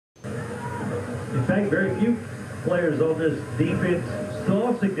In fact, very few players on this defense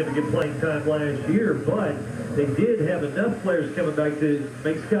saw significant playing time last year, but they did have enough players coming back to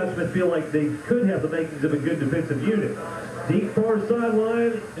make Scott Smith feel like they could have the makings of a good defensive unit. Deep far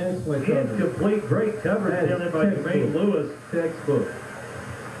sideline, incomplete, great coverage down there by Jermaine Lewis.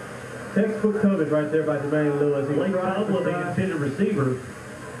 Textbook coverage right there by Jermaine Lewis. Late Tomlin, the intended receiver.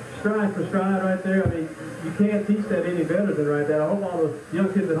 Stride for stride right there. I mean, you can't teach that any better than right there. I hope all the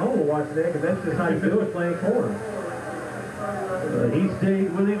young kids at home are watching that, because that's just how you do it playing corner. He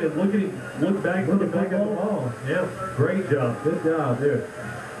stayed with him and look back at the ball. Yeah, great job. Good job there.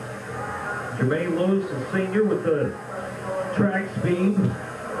 Jermaine Lewis, a senior with the track speed.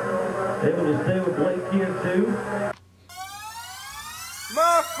 Able to stay with Blake here too.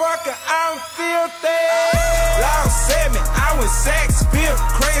 Motherfucker, I'm filthy. Long 7, I was sex, feel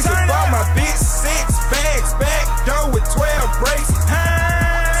crazy. Bought my bitch 6 bags, back door with 12 brakes.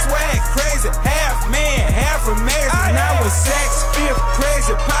 Swag crazy, half man, half amazing. I was sex, feel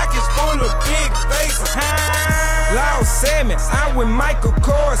crazy, pockets full of big faces. Long 7, I with Michael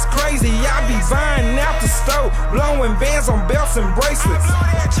Kors, crazy. I be buying out the store, blowing bands on belts and bracelets.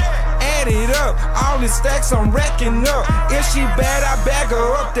 Add it up, all the stacks I'm racking up. If she bad, I bag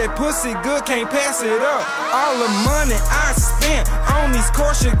her up. That pussy good, can't pass it up. All the money I spent on these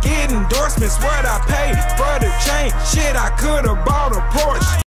cars should get endorsements. What I paid for the chain, shit, I could've bought a Porsche.